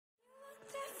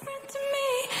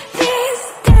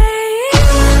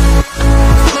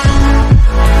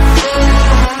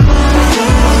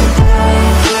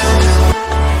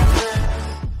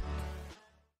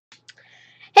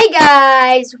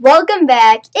guys, welcome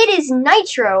back. It is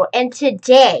Nitro, and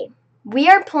today we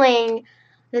are playing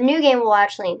the new game. Well,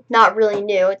 actually, not really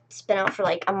new. It's been out for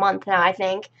like a month now, I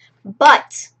think.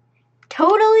 But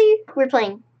we're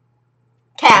playing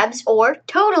Tabs, or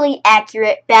Totally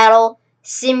Accurate Battle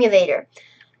Simulator.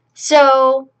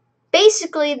 So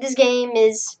basically, this game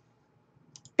is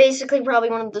probably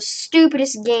one of the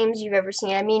stupidest games you've ever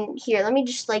seen. I mean, here, let me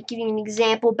just like give you an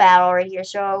example battle right here.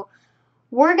 So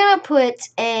we're gonna put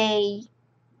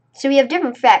so we have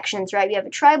different factions, right? We have a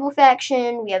tribal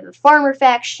faction, we have a farmer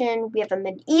faction, we have a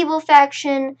medieval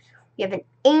faction, we have an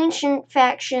ancient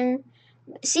faction.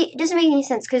 See, it doesn't make any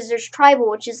sense because there's tribal,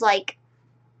 which is like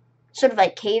sort of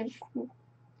like cave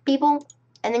people,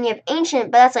 and then you have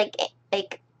ancient, but that's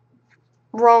like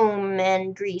Rome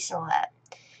and Greece and all that.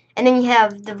 And then you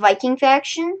have the Viking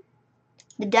faction,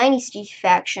 the Dynasty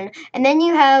faction, and then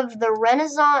you have the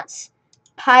Renaissance,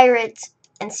 Pirate,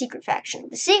 and Secret faction.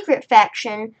 The Secret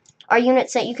faction are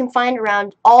units that you can find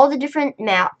around all the different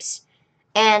maps,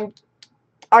 and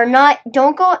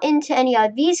don't go into any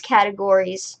of these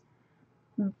categories,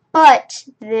 but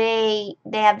they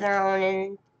have their own.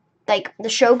 And like the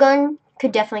Shogun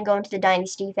could definitely go into the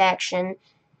Dynasty faction,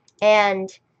 and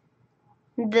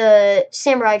the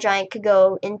Samurai Giant could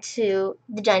go into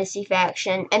the Dynasty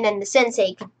faction, and then the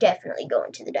Sensei could definitely go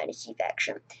into the Dynasty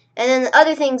faction. And then the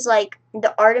other things like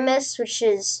the Artemis, which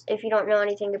is, if you don't know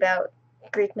anything about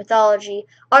Greek mythology,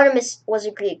 Artemis was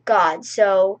a Greek god,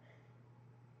 so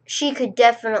she could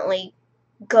definitely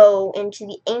go into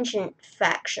the ancient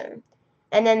faction.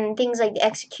 And then things like the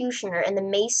Executioner and the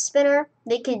Mace Spinner,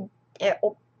 they could,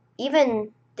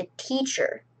 even the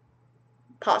Teacher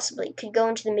possibly could go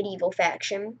into the medieval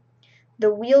faction.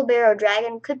 The Wheelbarrow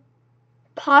Dragon could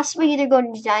possibly either go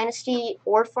into Dynasty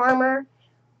or Farmer,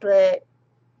 but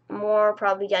more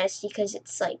probably Dynasty because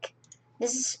it's like,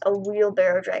 this is a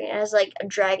wheelbarrow dragon. It has like a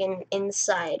dragon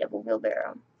inside of a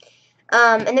wheelbarrow.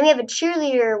 And then we have a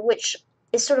Cheerleader, which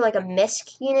is sort of like a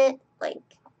misc unit, like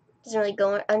doesn't really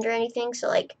go under anything. So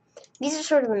like these are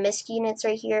sort of the misc units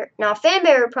right here. Now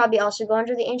Fanbearer would probably also go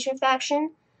under the ancient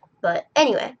faction, but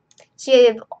anyway. So you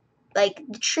have like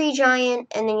the Tree Giant,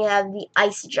 and then you have the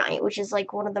Ice Giant, which is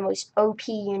like one of the most OP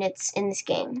units in this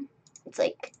game. It's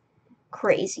like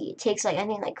crazy. It takes like, I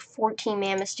think, like 14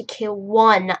 mammoths to kill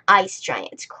one Ice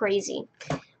Giant. It's crazy.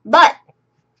 But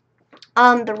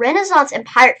the Renaissance and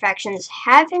Pirate factions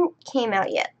haven't came out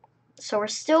yet, so we're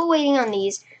still waiting on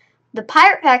these. The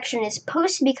Pirate faction is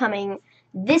supposed to be coming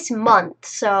this month,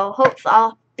 so hopefully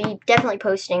I'll be definitely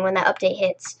posting when that update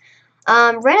hits.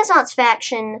 Renaissance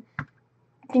faction,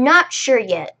 not sure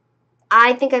yet.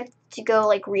 I think I have to go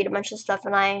like read a bunch of stuff,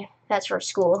 and that's for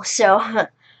school. So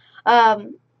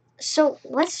so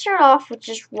let's start off with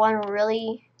just one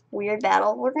really weird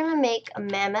battle. We're gonna make a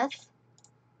mammoth,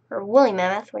 or woolly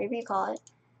mammoth, whatever you call it.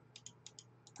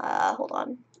 Hold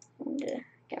on. There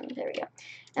we go.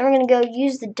 And we're gonna go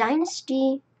use the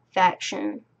Dynasty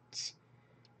faction's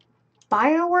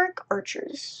firework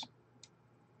archers.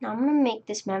 Now I'm gonna make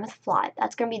this mammoth fly.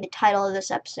 That's gonna be the title of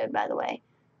this episode, by the way.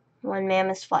 One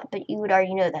mammoth fly, but you would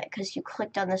already know that because you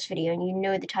clicked on this video and you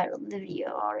know the title of the video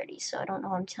already. So I don't know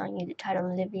why I'm telling you the title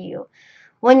of the video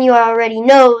when you already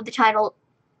know the title.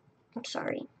 I'm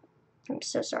sorry. I'm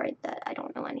so sorry that I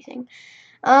don't know anything.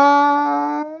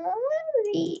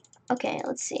 Okay,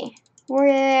 let's see.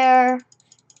 Okay,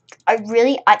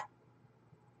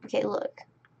 look.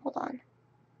 Hold on.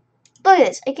 Look at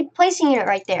this. I could place a unit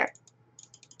right there.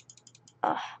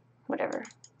 Whatever.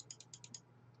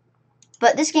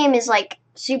 But this game is like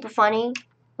super funny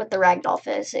with the ragdoll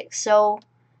physics. So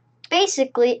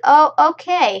basically,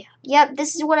 okay. Yep,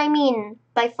 this is what I mean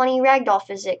by funny ragdoll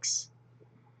physics.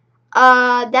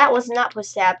 That was not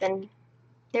supposed to happen.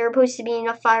 There were supposed to be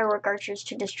enough firework archers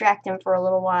to distract him for a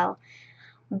little while.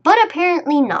 But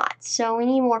apparently not. So we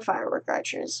need more firework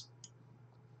archers.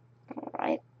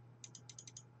 Alright.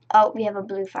 Oh, we have a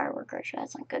blue firework archer.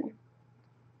 That's not good.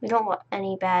 We don't want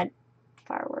any bad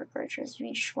firework archers.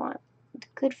 We just want the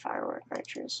good firework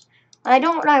archers. And I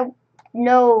don't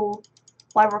know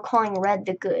why we're calling red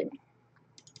the good.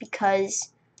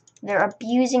 Because they're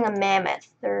abusing a mammoth.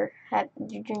 They're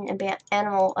doing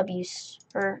animal abuse.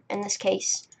 Or, in this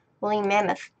case, woolly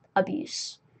mammoth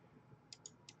abuse.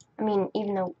 I mean,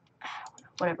 even though...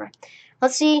 whatever.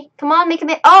 Let's see. Come on, make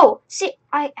a oh! See,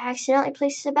 I accidentally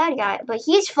placed a bad guy. But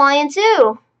he's flying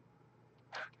too!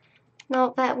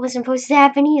 No, that wasn't supposed to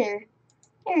happen either.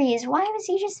 There he is. Why was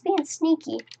he just being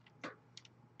sneaky?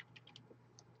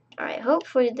 Alright,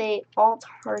 hopefully they all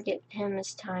target him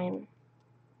this time.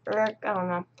 Or, I don't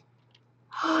know.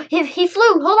 He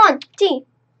flew! Hold on! T!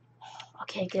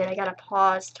 Okay, good. I gotta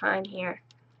pause time here.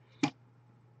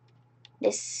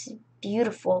 This is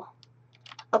beautiful.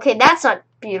 Okay, that's not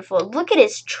beautiful. Look at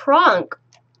his trunk.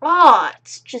 Oh,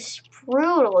 it's just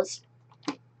brutal. His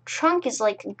trunk is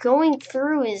like going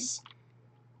through his,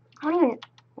 I don't even,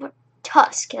 what,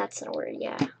 tusk. That's the word,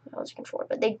 yeah, I was looking for.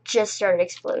 But they just started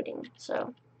exploding,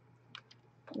 so.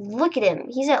 Look at him.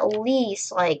 He's at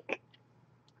least like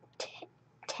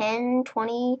 10,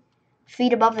 20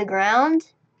 feet above the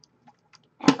ground.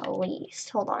 At least.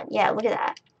 Hold on. Yeah, look at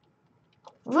that.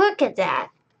 Look at that.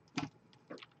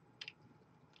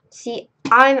 See,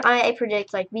 I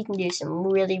predict like we can do some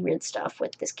really weird stuff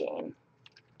with this game.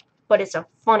 But it's a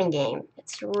funny game.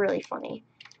 It's really funny.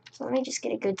 So let me just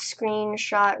get a good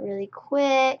screenshot really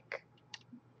quick.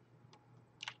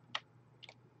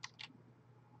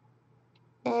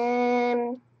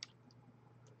 And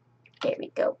there we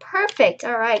go. Perfect.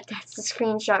 Alright, that's the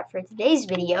screenshot for today's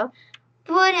video.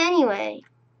 But anyway.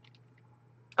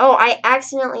 Oh, I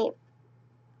accidentally...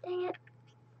 Dang it.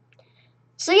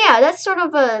 So yeah, that's sort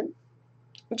of a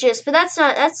gist, but that's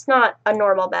not a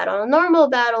normal battle. A normal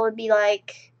battle would be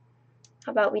like,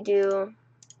 how about we do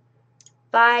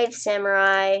 5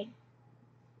 samurai,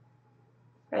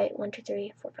 right? 1, 2,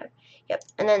 3, 4, 5. Yep,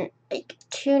 and then like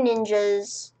 2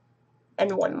 ninjas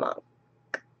and 1 monk.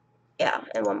 Yeah,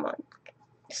 and 1 monk.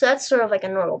 So that's sort of like a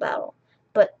normal battle,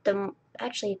 but the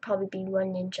actually probably be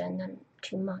 1 ninja and then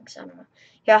 2 monks. I don't know.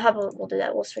 Yeah, how about we'll do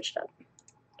that? We'll switch it up.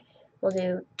 We'll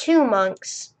do 2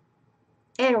 monks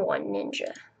and 1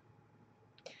 ninja.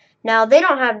 Now, they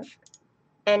don't have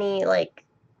any, like,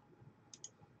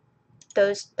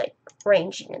 those, like,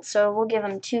 range units, so we'll give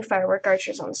them 2 firework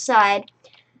archers on the side,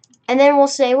 and then we'll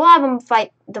say we'll have them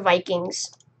fight the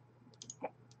Vikings.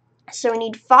 So we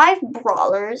need 5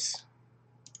 brawlers.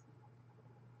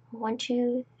 1,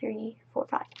 2, 3, 4,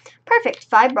 5. Perfect,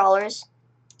 5 brawlers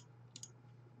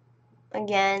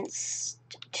against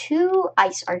 2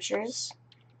 ice archers.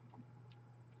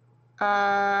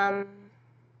 How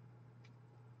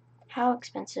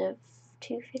expensive?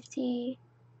 250.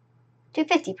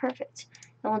 250, perfect.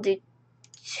 And we'll do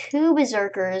 2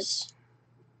 berserkers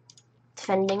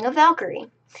defending a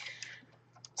Valkyrie.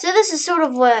 So this is sort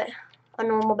of what a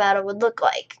normal battle would look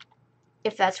like,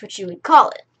 if that's what you would call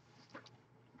it.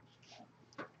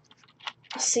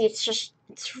 See, it's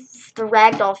the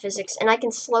ragdoll physics, and I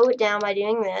can slow it down by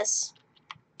doing this.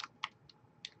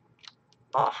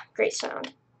 Oh, great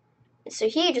sound. So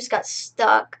he just got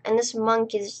stuck, and this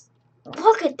monk is,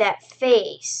 look at that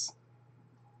face.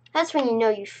 That's when you know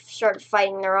you started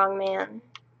fighting the wrong man.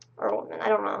 Or woman, I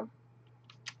don't know.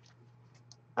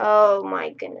 Oh my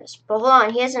goodness. But hold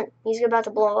on, he's about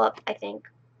to blow up, I think.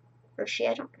 Or she,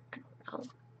 I don't know.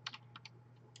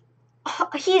 Oh,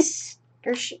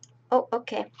 or she, oh,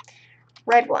 okay.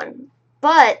 Red one.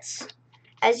 But,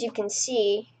 as you can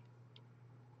see,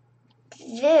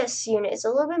 this unit is a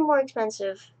little bit more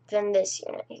expensive than this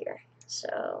unit here.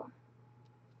 So,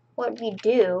 what we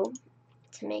do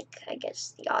to make, I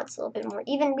guess, the odds a little bit more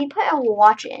even, we put a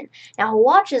watch in. Now,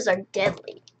 watches are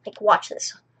deadly. Like, watch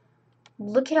this.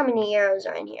 Look at how many arrows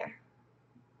are in here.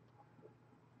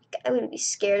 I would be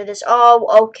scared of this.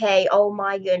 Oh, okay. Oh,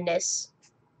 my goodness.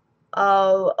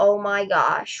 Oh my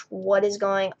gosh. What is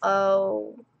going...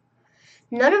 Oh.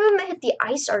 None of them hit the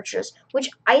ice archers, which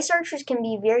ice archers can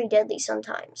be very deadly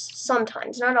sometimes.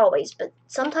 Sometimes. Not always, but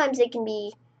sometimes they can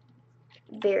be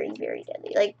very, very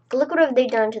deadly. Like, look what have they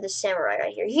done to the samurai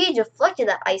right here. He deflected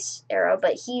that ice arrow,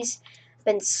 but he's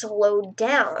been slowed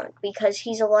down because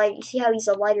he's a light. You see how he's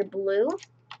a lighter blue?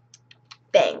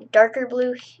 Bang. Darker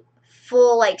blue,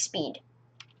 full, like, speed.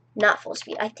 Not full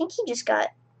speed. I think he just got...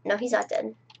 No, he's not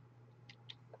dead.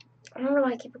 I don't know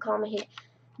why I keep calling him.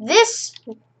 This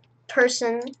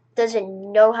person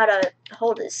doesn't know how to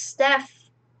hold his staff.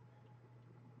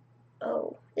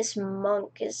 Oh, this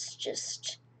monk is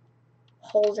just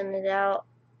holding it out.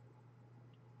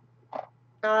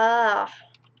 Ah.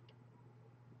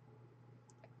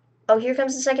 Oh, here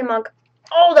comes the second monk.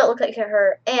 Oh, that looked like it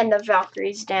hurt. And the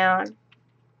Valkyrie's down.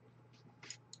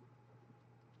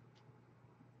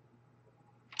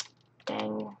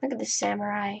 Dang. Look at the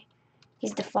samurai.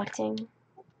 He's deflecting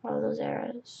all of those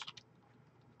arrows.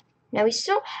 Now we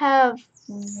still have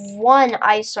 1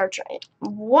 ice archer.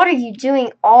 What are you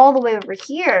doing all the way over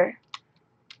here?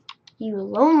 You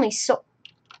lonely soul.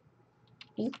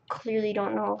 You clearly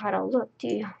don't know how to look, do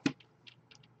you?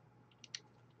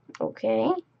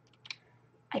 Okay.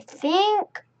 I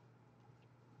think...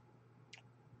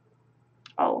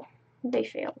 Oh, they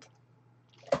failed.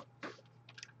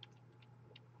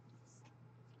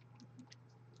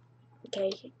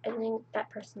 Okay, I think that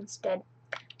person's dead.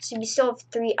 So you still have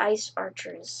 3 ice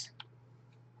archers.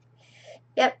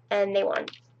 Yep, and they won.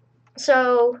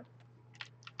 So,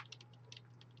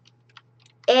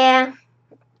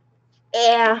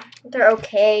 they're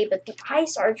okay, but the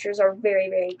ice archers are very,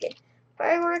 very good.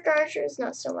 Firework archers,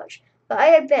 not so much. But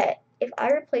I bet if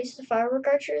I replace the firework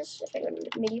archers, if I go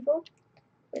to medieval,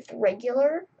 with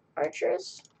regular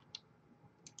archers,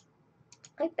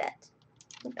 I bet.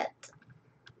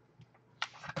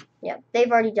 Yeah, they've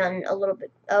already done a little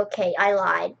bit. Okay, I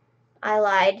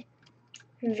lied.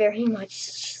 Very much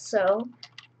so.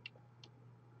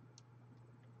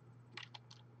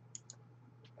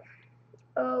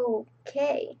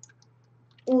 Okay.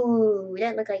 Ooh,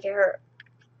 that looked like it hurt.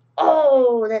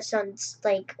 Oh, that sounds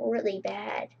like really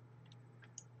bad.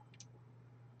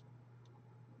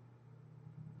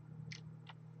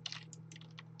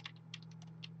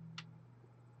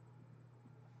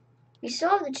 We still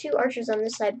have the 2 archers on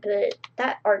this side, but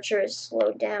that archer is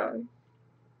slowed down.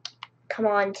 Come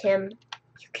on, Tim.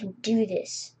 You can do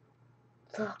this.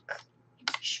 Look.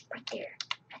 Shh, right there.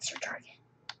 That's your target.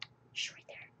 Shh, right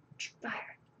there. Shh,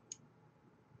 fire.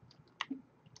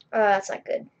 Oh, that's not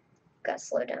good. Gotta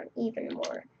slow down even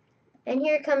more. And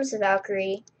here comes the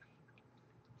Valkyrie.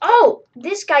 Oh!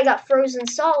 This guy got frozen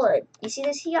solid. You see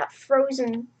this? He got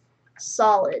frozen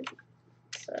solid.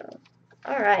 So,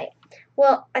 alright.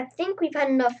 Well, I think we've had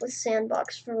enough with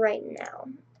Sandbox for right now.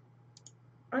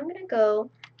 I'm going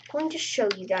to show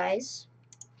you guys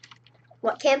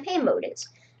what campaign mode is.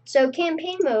 So,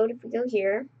 campaign mode, if we go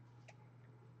here,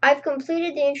 I've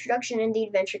completed the introduction and the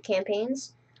adventure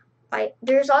campaigns.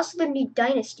 There's also the new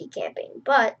Dynasty campaign,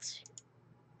 but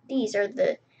these are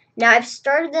the... Now, I've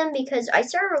started them because I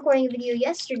started recording a video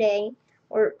yesterday,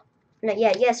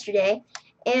 yesterday,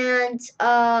 and,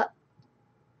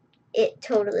 it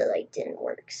totally, didn't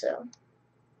work, so,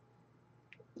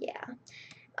 yeah.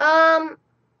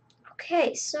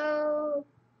 Okay, so,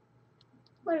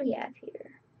 what do we have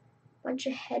here? Bunch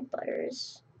of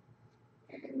headbutters,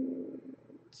 and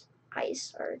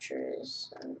ice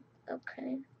archers,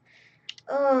 okay.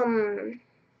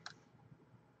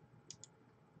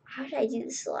 How did I do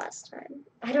this the last time?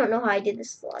 I don't know how I did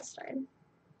this the last time.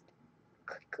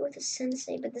 Could go with the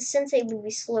sensei, but the sensei would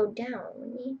be slowed down,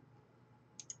 wouldn't he?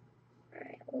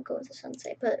 Alright, we'll go with the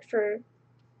sensei. But for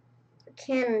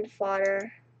cannon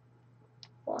fodder,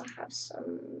 we'll have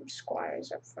some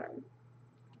squires up front.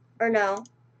 Or no.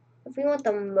 If we want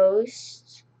the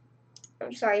most...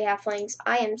 I'm sorry, halflings.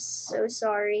 I am so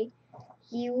sorry.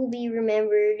 You will be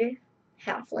remembered,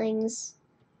 halflings.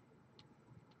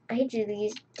 I hate to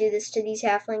do this to these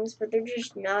halflings, but they're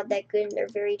just not that good, and they're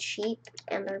very cheap,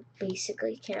 and they're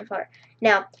basically cannon fodder.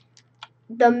 Now,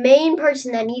 the main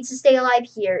person that needs to stay alive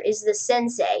here is the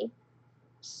sensei.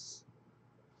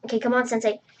 Okay, come on,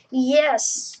 sensei.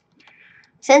 Yes!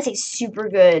 Sensei's super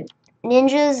good.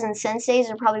 Ninjas and senseis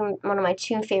are probably one of my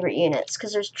 2 favorite units,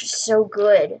 because they're just so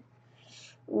good.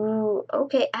 Ooh,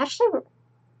 okay, actually,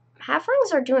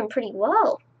 halflings are doing pretty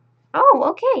well. Oh,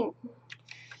 okay.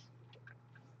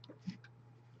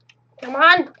 Come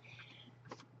on.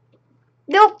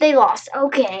 Nope, they lost.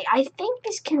 Okay, I think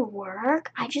this can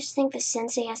work. I just think the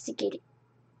sensei has to get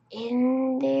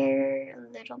in there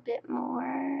a little bit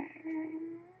more.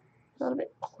 A little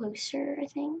bit closer, I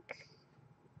think.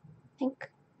 I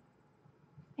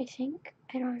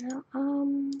don't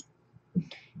know.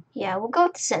 Yeah, we'll go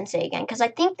with the sensei again, because I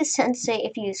think the sensei,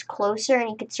 if he was closer and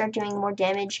he could start doing more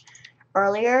damage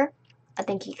earlier, I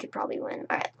think he could probably win.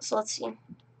 Alright, so let's see.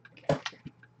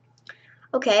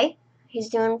 Okay, he's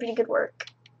doing pretty good work.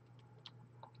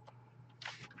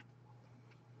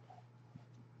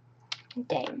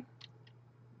 Dang.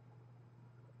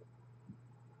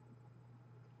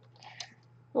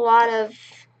 A lot of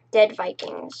dead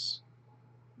Vikings.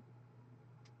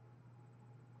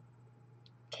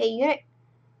 Okay, unit.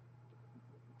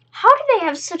 How do they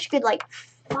have such good,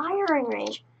 firing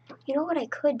range? You know what I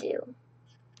could do?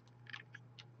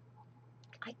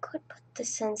 I could put the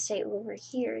sensei over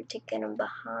here to get him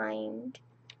behind.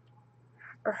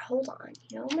 Or hold on,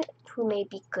 you know who may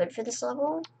be good for this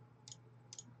level?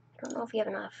 I don't know if we have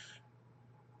enough.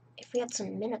 If we had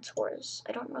some Minotaurs.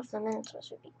 I don't know if the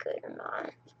Minotaurs would be good or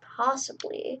not.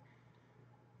 Possibly.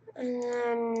 And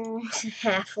then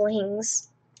halflings.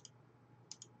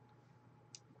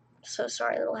 So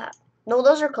sorry, little half. No,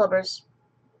 those are clubbers.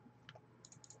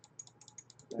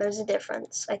 There's a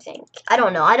difference, I think. I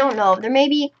don't know. There may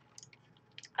be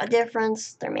a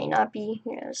difference. There may not be.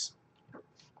 Who knows?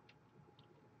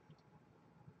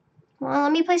 Well,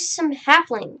 let me place some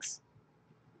halflings.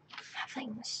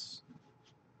 Halflings.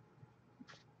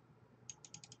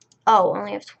 Oh,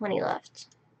 only have 20 left.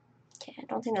 Okay, I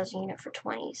don't think that was a unit for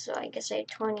 20, so I guess I had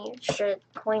 20 extra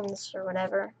coins or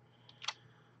whatever.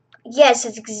 Yes,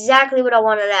 that's exactly what I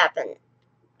wanted to happen.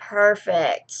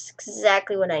 Perfect.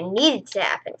 Exactly what I needed to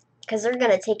happen. Because they're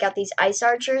going to take out these ice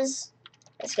archers.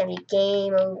 It's going to be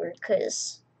game over.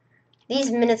 Because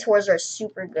these minotaurs are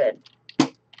super good.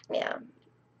 Yeah.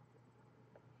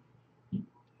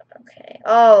 Okay.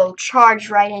 Oh, charge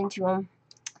right into them.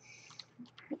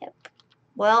 Yep.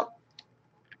 Well,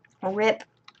 rip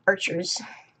archers.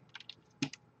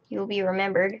 You will be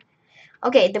remembered.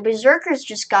 Okay, the berserkers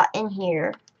just got in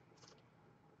here.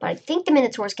 But I think the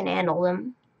minotaurs can handle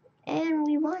them. And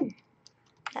we won.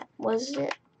 That was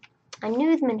it. I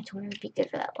knew the minotaur would be good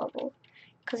for that level.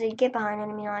 Because they'd get behind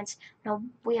enemy lines. Now,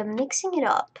 we are mixing it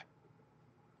up.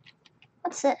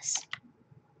 What's this?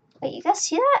 Wait, you guys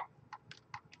see that?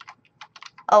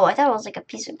 Oh, I thought it was like a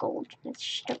piece of gold.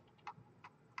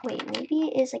 Wait, maybe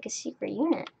it is like a secret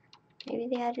unit. Maybe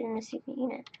they had it in a secret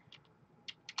unit.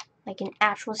 Like an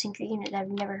actual secret unit that I've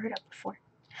never heard of before.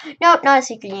 Nope, not a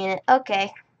secret unit.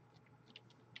 Okay.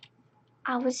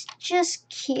 I was just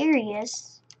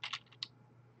curious.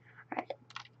 Alright.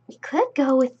 We could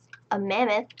go with a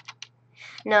mammoth.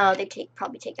 No, they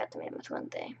probably take out the mammoth,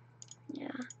 wouldn't they? Yeah.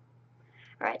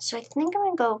 Alright, so I think I'm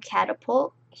gonna go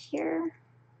catapult here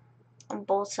on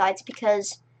both sides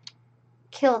because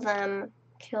kill them,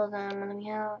 and then we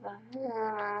have how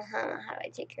do I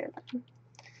take care of them?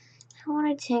 How would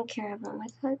I take care of them? I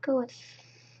could go with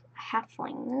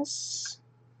halflings,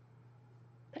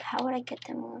 but how would I get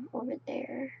them over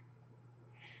there?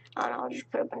 Oh no, I'll just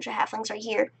put a bunch of halflings right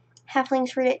here.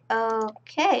 Halflings for it.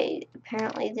 Okay,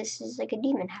 apparently this is like a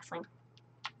demon halfling.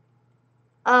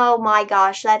 Oh my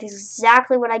gosh, that is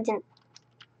exactly what I didn't.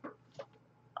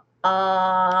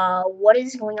 What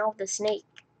is going on with the snake?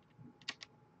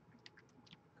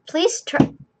 Please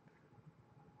try.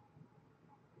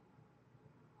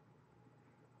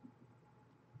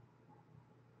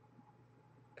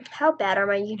 How bad are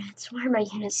my units? Why are my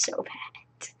units so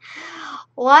bad?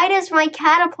 Why does my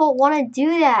catapult want to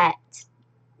do that?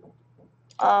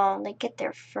 Oh, they get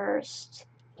there first.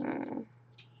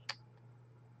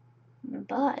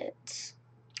 But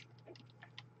I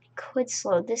could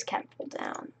slow this catapult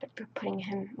down by putting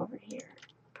him over here.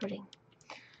 Putting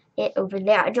it over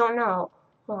there. I don't know.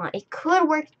 Hold on. It could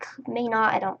work. It may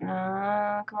not. I don't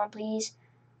know. Come on, please.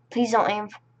 Please don't aim.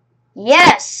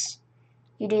 Yes!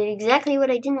 You did exactly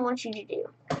what I didn't want you to do.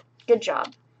 Good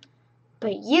job.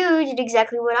 But you did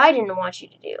exactly what I didn't want you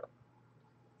to do.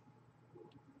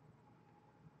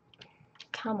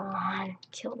 Come on.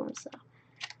 Kill themselves.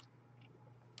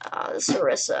 The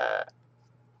Sarissa.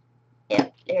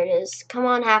 Yep, there it is. Come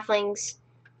on, halflings.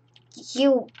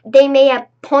 They may have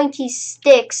pointy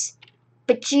sticks,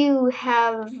 but you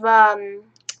have,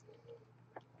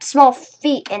 small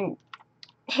feet and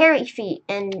hairy feet,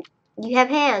 and you have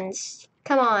hands.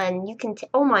 Come on, you can.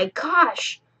 Oh my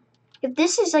gosh! If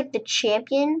this is like the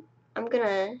champion, I'm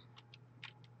gonna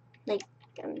like.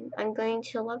 I'm going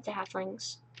to love the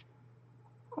halflings.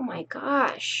 Oh my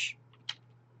gosh!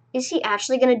 Is he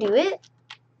actually gonna do it?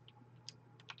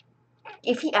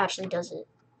 If he actually does it,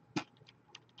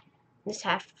 this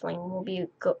halfling will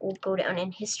go down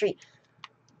in history.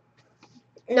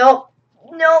 Nope,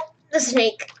 the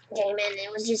snake came in.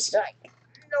 It was just like,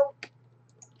 nope.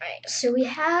 Alright, so we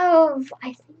have,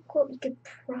 I think what we could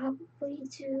probably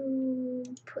do,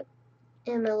 put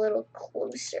him a little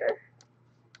closer.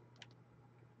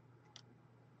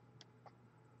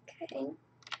 Okay.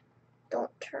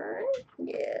 Don't turn.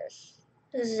 Yes.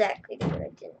 Exactly what I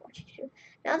didn't want you to do.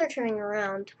 Now they're turning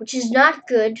around, which is not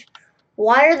good.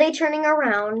 Why are they turning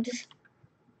around?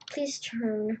 Please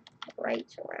turn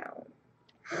right around.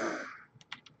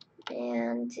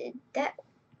 And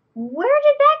where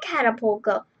did that catapult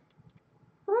go?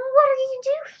 What are you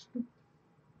doing?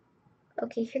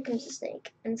 Okay, here comes the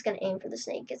snake. And it's gonna aim for the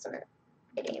snake, isn't it?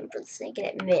 It aimed for the snake and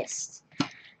it missed.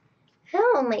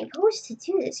 How am I supposed to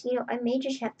do this? You know, I may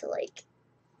just have to, like,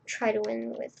 try to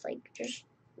win with, like, just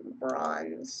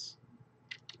bronze.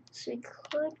 So we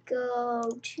could go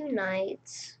 2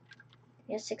 knights.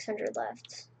 We have 600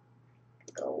 left.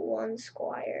 Go 1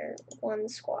 squire, 1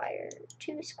 squire,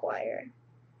 2 squire,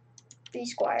 3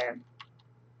 squire,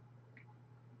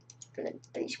 and then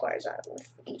 3 squires out with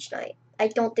each knight. I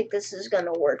don't think this is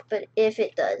gonna work, but if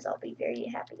it does, I'll be very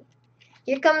happy.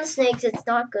 Here come the snakes. It's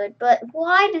not good, but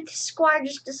why did the squire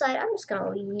just decide I'm just gonna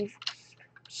leave?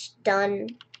 Just done.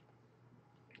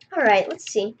 All right,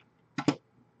 let's see.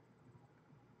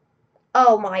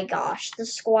 Oh my gosh, the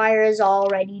squire is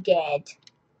already dead.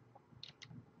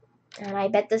 And I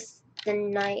bet the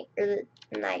knight is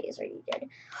already dead.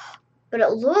 But it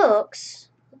looks,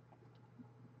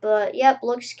 yep,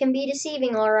 looks can be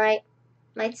deceiving, alright.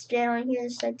 Knight's dead on here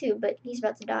this side too, but he's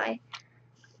about to die.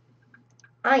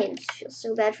 I feel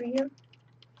so bad for you.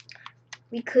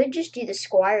 We could just do the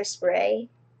Squire spray.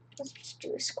 Let's just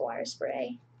do a Squire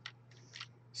spray.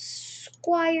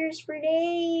 Squires for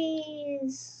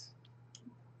days.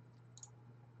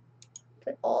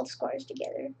 Put all the Squires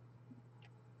together.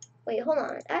 Wait, hold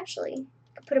on. Actually,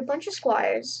 I put a bunch of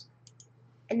Squires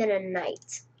and then a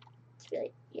knight.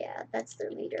 Like, yeah, that's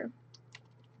their leader.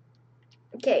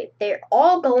 Okay, they're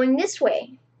all going this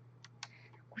way,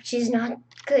 which is not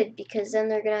good because then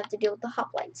they're gonna have to deal with the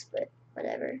hoplites. But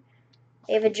whatever.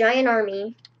 They have a giant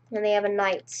army and they have a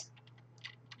knight.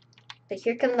 But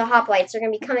here come the hoplites. They're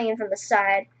gonna be coming in from the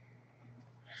side.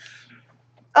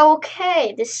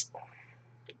 Okay, this.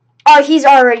 Oh, he's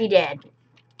already dead.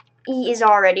 He is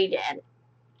already dead.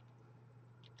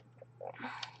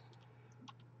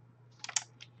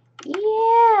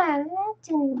 Yeah, that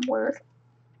didn't work.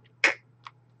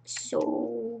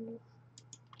 So,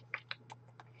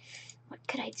 what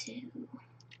could I do?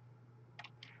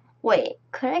 Wait,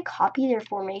 could I copy their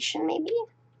formation maybe?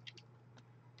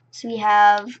 So we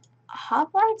have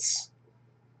hoplites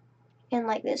in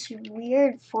like this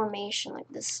weird formation, like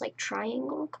this like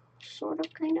triangle, sort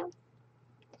of, kind of.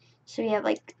 So we have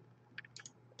like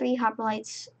 3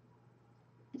 hoplites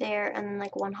there and then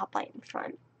like 1 hoplite in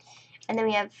front. And then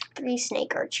we have 3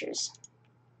 snake archers.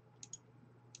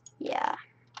 Yeah.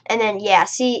 And then, yeah,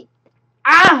 see,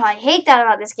 I hate that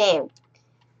about this game.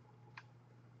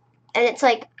 And it's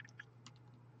like,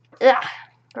 ugh,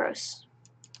 gross.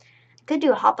 Could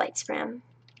do a hoplite spam.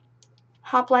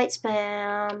 Hoplite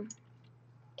spam.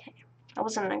 Okay, that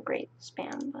wasn't a great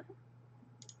spam, but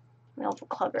real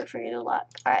clever for your luck.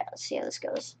 Alright, let's see how this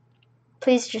goes.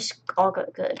 Please just all go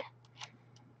good.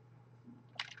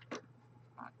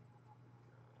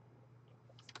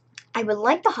 I would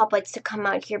like the hoplites to come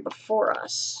out here before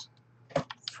us.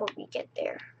 Before we get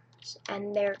there.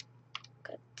 And they're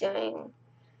doing,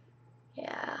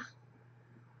 yeah.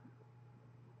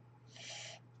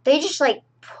 They just like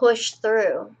push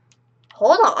through.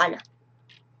 Hold on.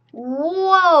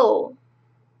 Whoa.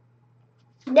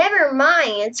 Never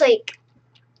mind. It's like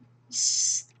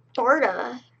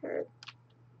Sparta.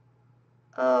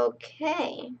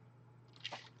 Okay.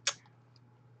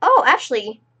 Oh,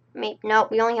 actually, nope.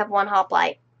 We only have 1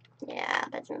 hoplite. Yeah,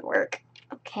 that didn't work.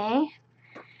 Okay.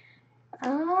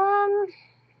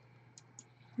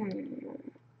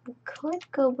 We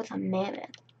could go with a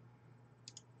mammoth.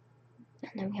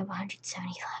 And then we have 170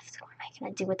 left. What am I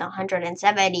gonna do with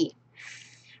 170?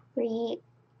 We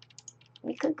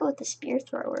could go with the spear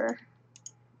thrower.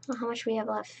 Oh, how much we have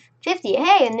left? 50.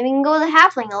 Hey, and then we can go with a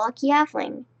halfling, a lucky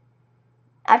halfling.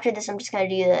 After this, I'm just gonna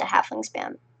do the halfling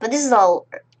spam. But this is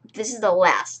the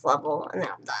last level, and then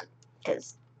I'm done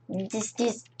because this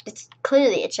it's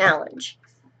clearly a challenge.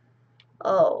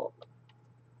 Oh.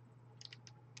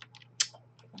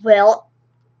 Well,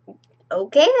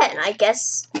 okay then. I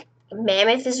guess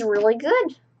mammoth is really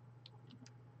good.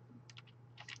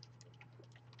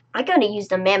 I gotta use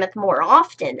the mammoth more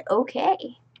often.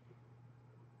 Okay.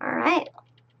 Alright.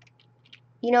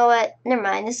 You know what? Never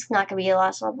mind. This is not gonna be the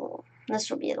last level. This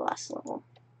will be the last level.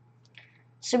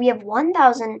 So we have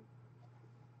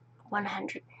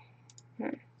 1,100.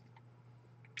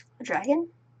 A dragon?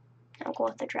 I'll go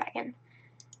with the dragon.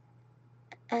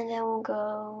 And then we'll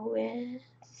go with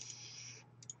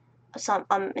some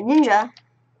a ninja.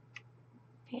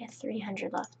 We have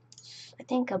 300 left. I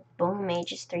think a bone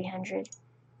mage is 300.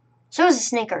 So is a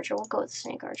snake archer. We'll go with the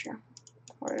snake archer.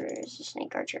 Where is the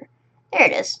snake archer? There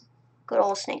it is. Good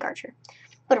old snake archer.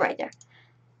 Put it right there.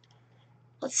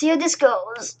 Let's see how this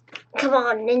goes. Come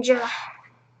on, ninja.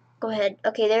 Go ahead.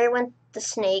 Okay, there went the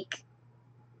snake.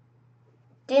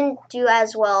 Didn't do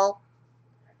as well.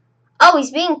 Oh,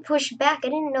 he's being pushed back. I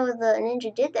didn't know the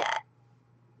ninja did that.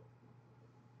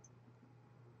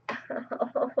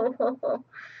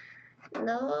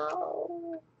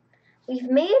 No. We've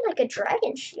made like a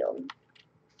dragon shield.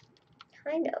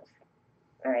 Kind of.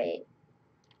 Alright.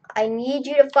 I need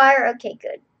you to fire. Okay,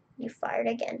 good. You fired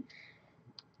again.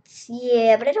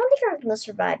 Yeah, but I don't think I'm gonna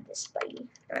survive this, buddy.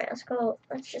 Alright, let's go.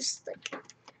 Let's just like.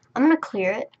 I'm gonna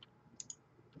clear it.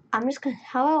 I'm just gonna.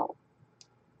 How?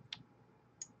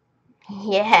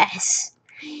 Yes.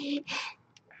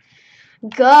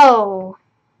 Go.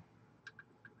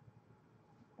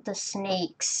 The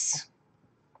snakes.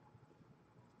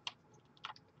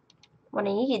 What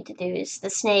I needed to do is the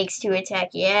snakes to attack.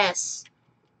 Yes.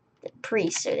 The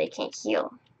priests so they can't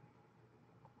heal.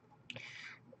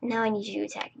 Now I need you to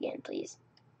attack again, please.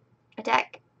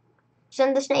 Attack.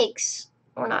 Send the snakes.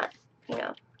 Or not, you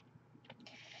know.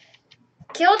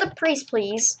 Kill the priest,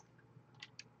 please.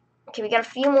 Okay, we got a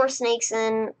few more snakes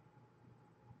in.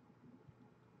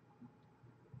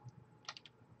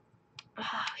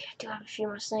 do have a few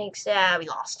more snakes. Yeah, we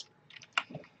lost.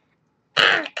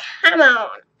 Ah, come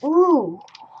on. Ooh.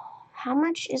 How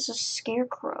much is a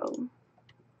scarecrow?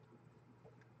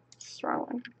 Let's throw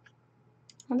one.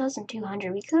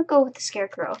 1,200. We could go with the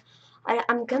scarecrow.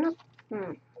 I'm gonna...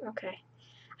 okay.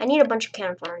 I need a bunch of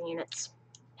cannon fodder units.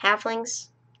 Halflings,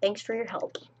 thanks for your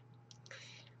help.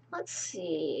 Let's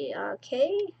see.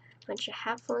 Okay. Bunch of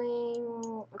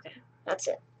halfling. Okay, that's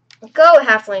it. Go,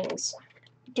 halflings.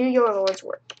 Do your lord's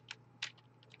work.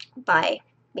 By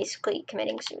basically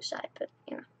committing suicide, but,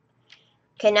 you know.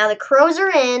 Okay, now the crows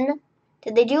are in.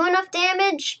 Did they do enough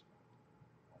damage?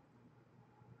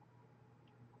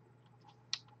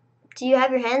 Do you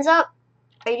have your hands up?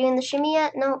 Are you doing the shimmy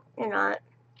yet? No, you're not.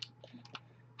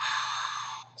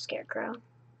 Scarecrow.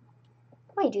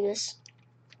 Why you do this?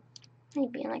 Why are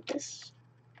you being like this?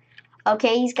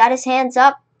 Okay, he's got his hands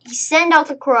up. He sent out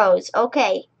the crows.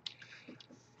 Okay.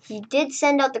 He did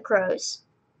send out the crows.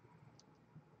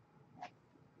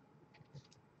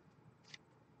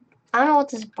 I don't know what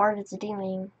this bard is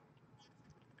doing.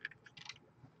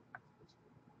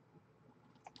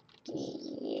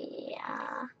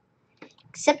 Yeah.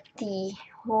 Except the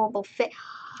horrible fit.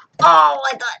 Oh,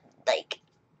 I thought, like,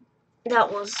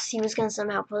 he was gonna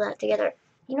somehow pull that together.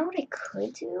 You know what I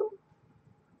could do?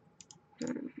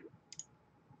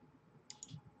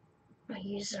 I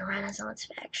use the Renaissance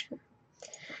faction.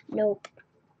 Nope.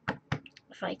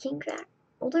 Viking crack.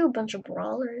 We'll do a bunch of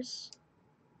brawlers.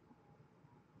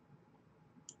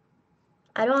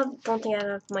 I don't think I have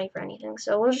enough money for anything,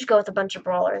 so we'll just go with a bunch of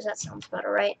brawlers. That sounds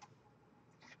better, right?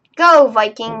 Go,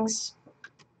 Vikings!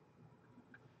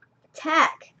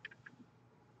 Attack!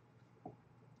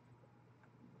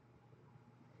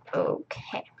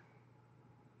 Okay.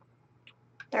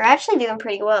 They're actually doing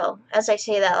pretty well. As I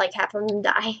say that, like, half of them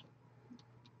die.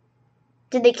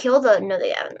 Did they kill the... No,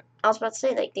 they haven't. I was about to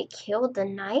say, like, they killed the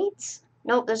knights?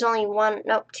 Nope, there's only one...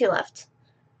 Nope, 2 left.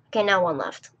 Okay, now 1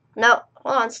 left. Nope,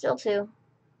 hold on, still 2.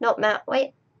 Nope, Matt,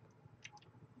 wait.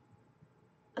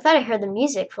 I thought I heard the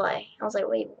music play. I was like,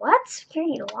 wait, what?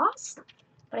 Security lost?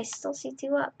 But I still see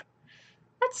 2 up.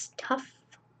 That's tough.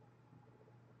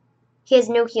 He has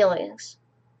no healings.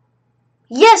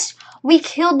 Yes! We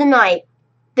killed the knight.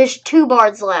 There's 2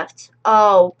 bards left.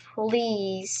 Oh,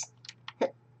 please.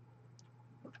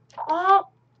 Oh,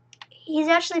 he's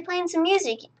actually playing some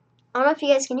music. I don't know if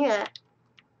you guys can hear that.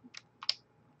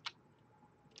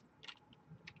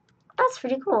 That's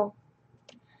pretty cool.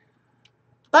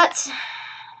 But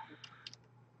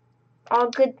all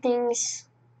good things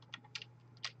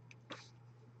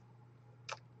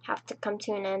have to come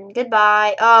to an end.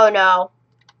 Goodbye. Oh, no.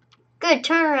 Good,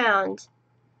 turn around.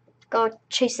 Go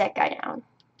chase that guy down.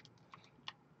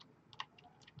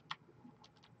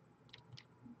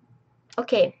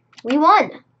 Okay, we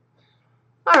won.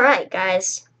 Alright,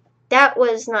 guys. That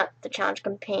was not the challenge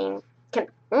campaign.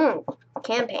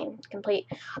 Campaign complete.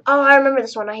 Oh, I remember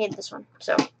this one. I hate this one.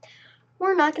 So,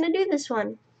 we're not going to do this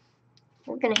one.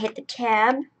 We're going to hit the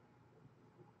tab.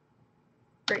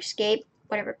 Or escape.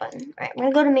 Whatever button. Alright, we're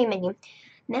going to go to main menu.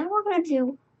 Now we're going to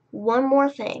do one more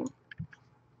thing.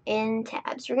 In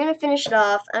tabs. We're going to finish it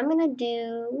off. I'm going to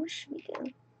do... What should we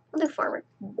do? We'll do Farmer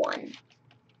 1.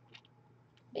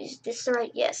 Is this the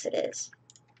right? Yes, it is.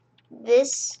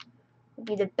 This will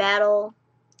be the Battle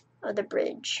of the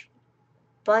Bridge.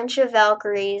 Bunch of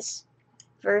Valkyries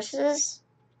versus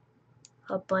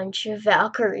a bunch of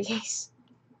Valkyries.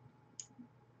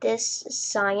 This is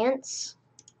science.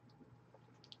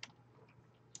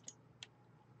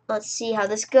 Let's see how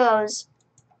this goes.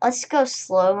 Let's go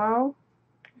slow-mo.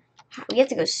 We have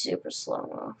to go super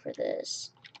slow-mo for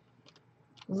this.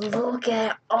 Look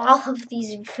at all of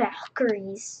these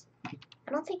Valkyries.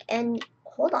 I don't think any...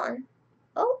 Hold on.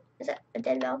 Oh, is that a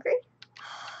dead Valkyrie?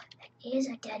 That is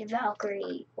a dead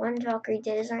Valkyrie. 1 Valkyrie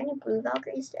dead. Is there any blue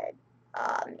Valkyries dead?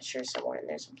 I'm sure somewhere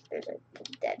there's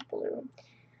a dead blue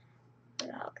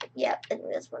Valkyrie. Yep, I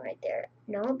think that's one right there.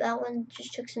 No, that one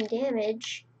just took some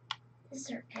damage. Is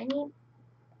there any...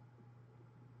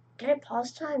 Did I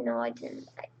pause time? No, I didn't.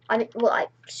 I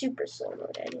super slow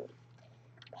mode. I didn't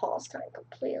pause time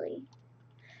completely.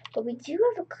 But we do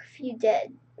have a few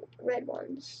dead red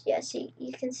ones. Yeah, see,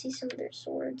 you can see some of their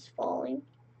swords falling.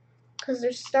 Because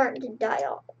they're starting to die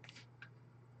off.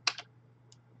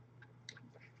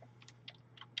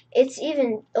 It's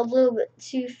even a little bit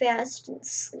too fast in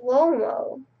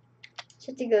slow-mo.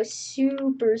 So you have to go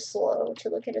super slow to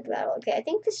look at the battle. Okay, I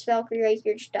think this Valkyrie right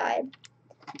here just died.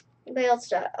 Anybody else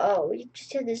died? Oh, you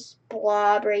just have this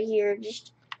blob right here.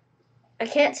 I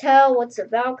can't tell what's a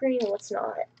Valkyrie and what's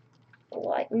not.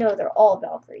 Like, no, they're all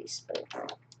Valkyries, but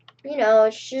you know,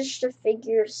 it's just a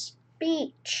figure of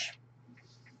speech.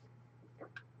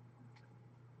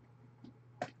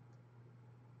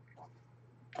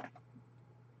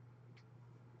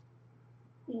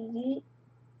 Yeet.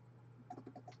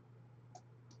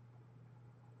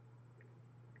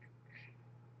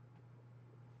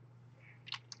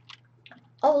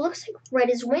 Oh, it looks like red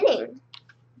is winning.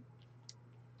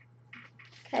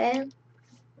 Okay.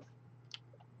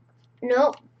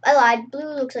 Nope, I lied.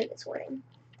 Blue looks like it's winning.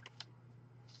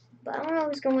 But I don't know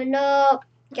what's going up.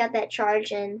 Got that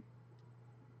charge in.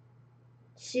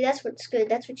 See, that's what's good.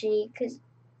 That's what you need, because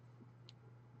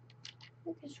I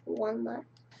think there's one left.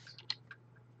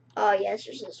 Oh, yes,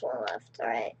 there's just one left.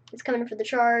 Alright, it's coming for the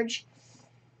charge.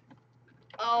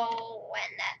 Oh,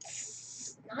 and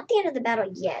that's not the end of the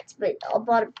battle yet, but a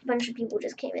bunch of people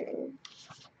just came in and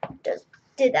just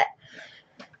did that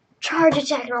charge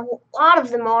attack, and a lot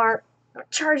of them are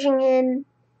charging in.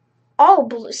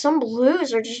 Oh, some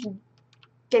blues are just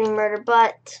getting murdered,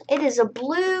 but it is a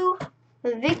blue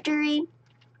victory.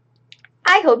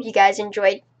 I hope you guys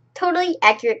enjoyed Totally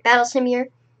Accurate Battle Sim.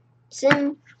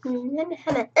 I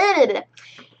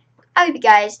hope you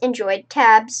guys enjoyed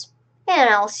tabs, and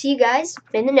I'll see you guys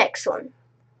in the next one.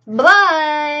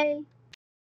 Bye!